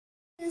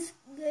he's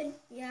good.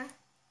 Yeah.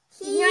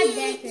 He's not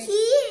that good.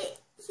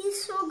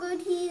 He's so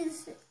good.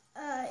 He's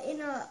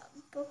in a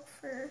book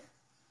for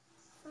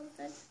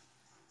something.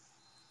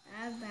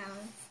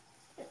 Balance.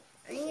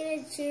 I'm gonna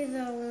choose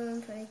the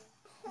Olympic.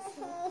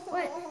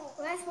 What?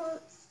 Last one.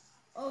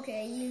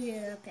 Okay, you do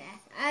the pass.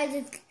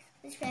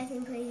 Which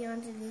passing play you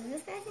want to do?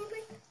 This passing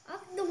play?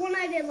 The one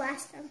I did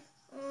last time.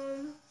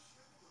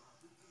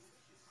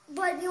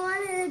 But you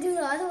wanted to do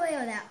the other way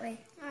or that way?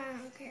 I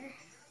don't care.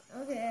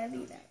 Okay, I'll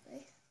be that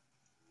way.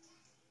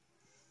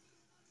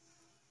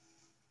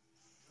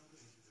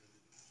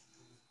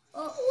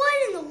 Oh,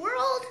 what in the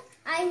world?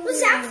 Was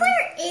that that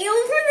player A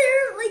over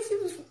there? Like he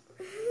was.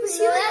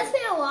 That's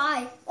player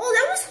Y. Oh,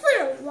 that was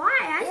player Y.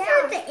 I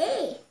thought the A.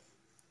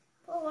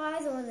 Well,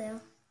 Y's over there.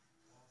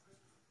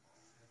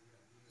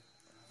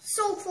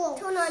 So close.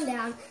 Turn on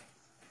down.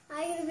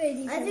 I get a good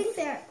defense. I think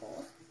they're at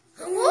goal.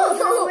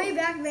 Whoa, way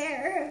back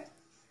there.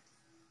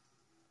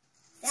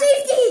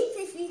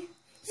 Safety!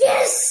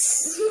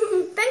 Yes!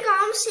 Ben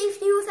got him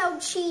safety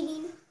without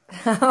cheating.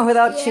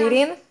 Without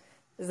cheating?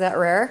 Is that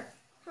rare?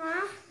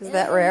 Huh? Is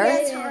that rare? Yeah,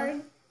 it's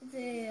hard.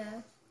 The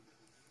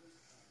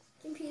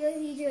computer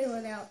usually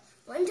went out.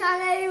 One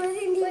time I was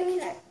in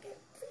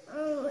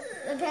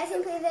the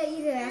passing play that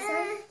you did last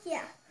time?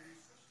 Yeah.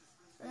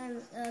 That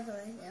was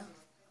right there.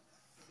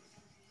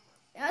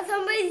 Now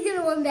somebody's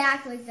gonna run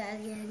back like that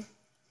again.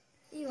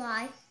 See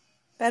why?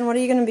 Ben, what are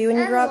you going to be when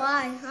you grow up?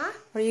 Why, huh?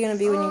 What are you going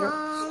to be when you grow up?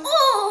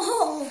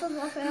 Oh!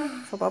 Football player.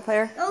 Football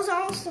player? That was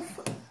almost a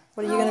foot.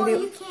 What are you going to be?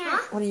 You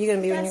can't. What are you going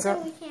to be when you grow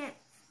up? We can't.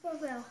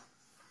 Football.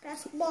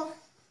 Basketball.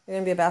 You're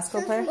going to be a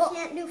basketball player? We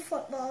can't do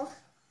football.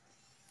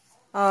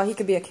 Oh, he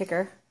could be a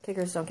kicker.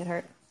 Kickers don't get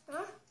hurt.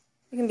 Huh?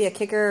 You can be a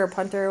kicker or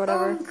punter or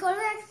whatever.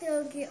 Quarterbacks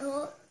don't get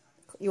hurt.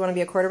 You want to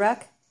be a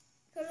quarterback?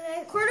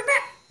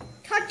 Quarterback.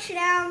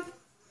 Touchdown.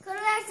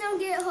 Quarterbacks don't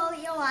get hurt.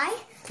 You know why?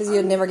 Because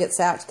you'd never get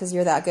sacked because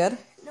you're that good?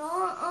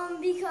 No,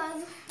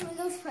 because when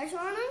there's pressure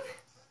on them,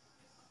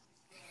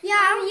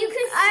 yeah, you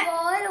can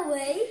throw it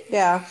away.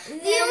 Yeah.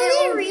 The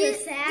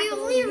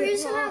only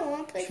reason I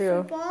want to play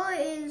True. football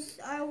is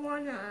I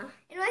wanna.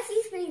 Unless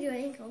you sprain your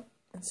ankle.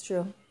 That's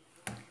true.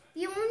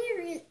 The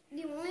only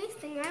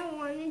thing I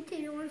wanted to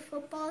do in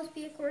football is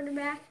be a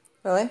quarterback.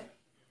 Really?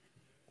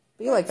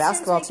 But you like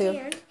basketball too.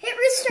 Can.